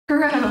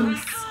Gross.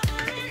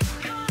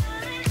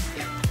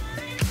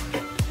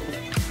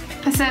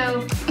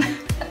 So,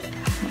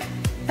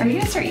 are you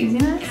gonna start using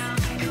this?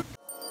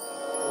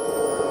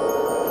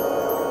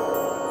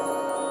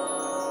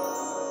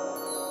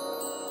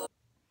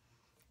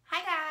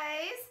 Hi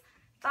guys!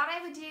 Thought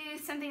I would do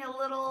something a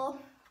little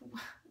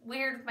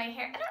weird with my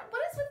hair.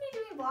 What is with me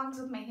doing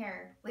vlogs with my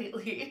hair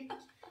lately?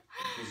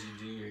 Because you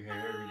do your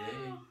hair every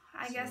day.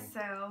 I guess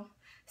so.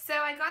 So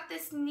I got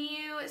this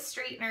new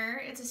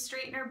straightener. It's a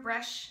straightener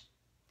brush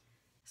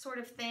sort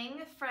of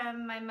thing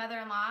from my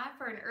mother-in-law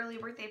for an early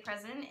birthday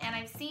present, and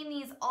I've seen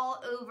these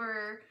all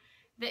over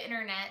the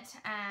internet.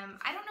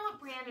 I don't know what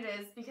brand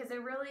it is because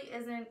there really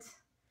isn't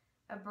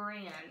a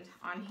brand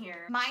on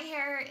here. My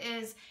hair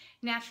is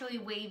naturally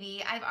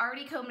wavy. I've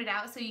already combed it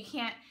out, so you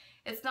can't,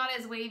 it's not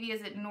as wavy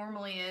as it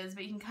normally is,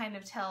 but you can kind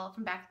of tell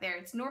from back there.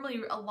 It's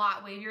normally a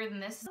lot wavier than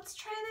this. Let's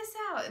try this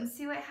out and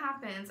see what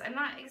happens. I'm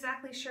not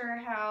exactly sure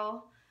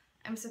how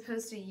I'm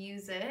supposed to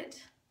use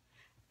it,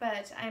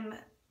 but I'm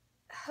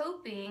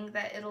hoping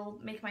that it'll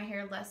make my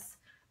hair less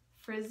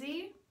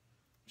frizzy.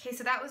 Okay,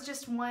 so that was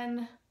just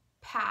one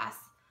pass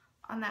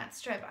on that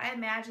strip. I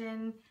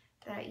imagine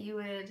that you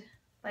would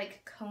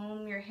like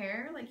comb your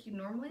hair like you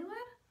normally would.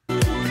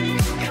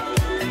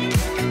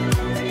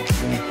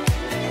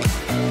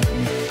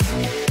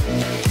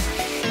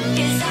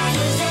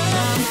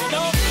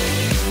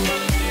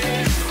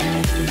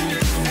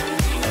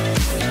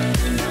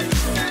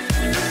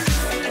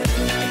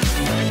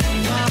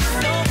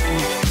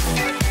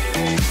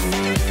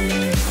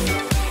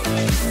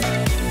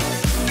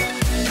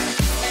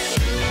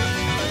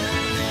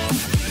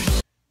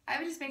 I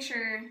would just make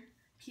sure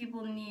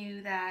people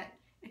knew that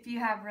if you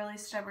have really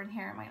stubborn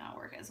hair, it might not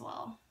work as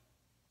well.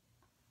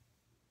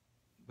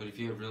 But if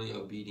you have really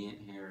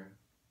obedient hair,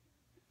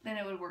 then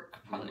it would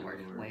probably work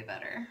way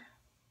better.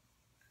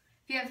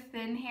 If you have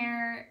thin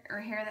hair or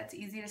hair that's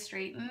easy to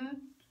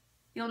straighten,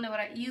 you'll know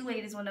what you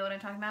ladies will know what I'm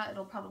talking about.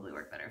 It'll probably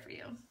work better for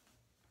you.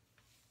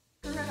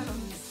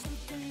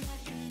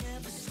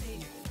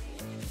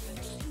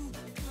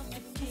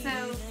 So,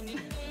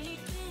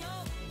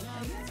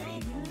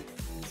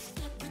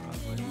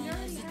 you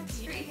already have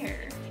straight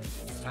hair.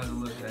 how's it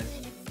look,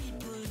 guys?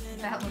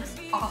 That looks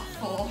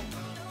awful.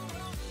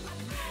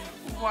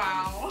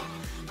 Wow.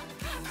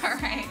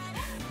 Alright.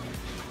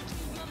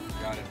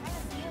 Got it.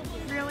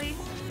 Really?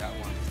 Got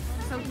one.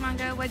 Pokemon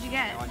Go, what'd you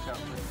get? Watch out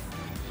for it.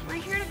 We're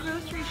here to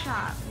grocery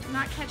shop,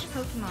 not catch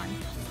Pokemon.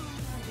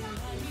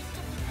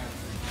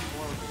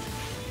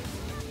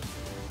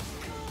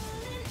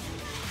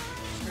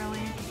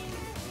 Really?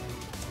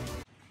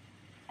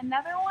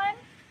 Another one?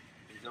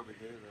 He's over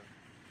here, though.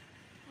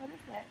 What is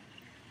it?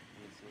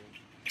 Let me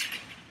see.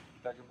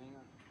 Beckham.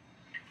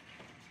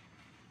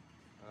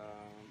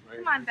 Right.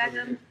 Come on, He's over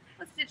Beckham. here.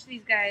 Let's ditch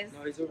these guys.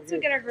 No, he's over Let's here.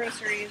 go get our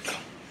groceries.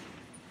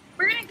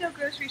 We're gonna go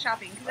grocery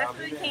shopping because that's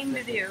what we came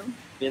to do.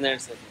 Be in there in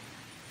a second.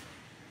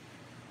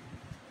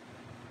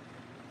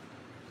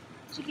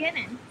 What you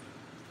getting?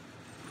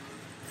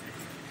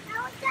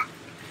 I'm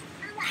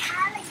an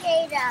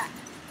alligator.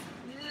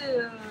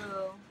 Ooh.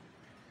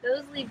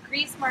 Those leave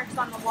grease marks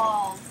on the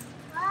walls.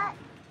 What?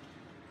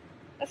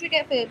 Let's go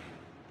get food.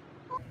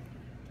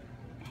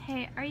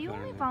 Hey, are you Go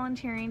only ahead.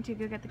 volunteering to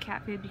go get the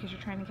cat food because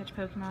you're trying to catch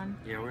Pokemon?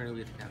 Yeah, we're gonna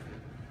leave the cafe.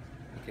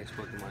 Okay, it's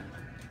Pokemon.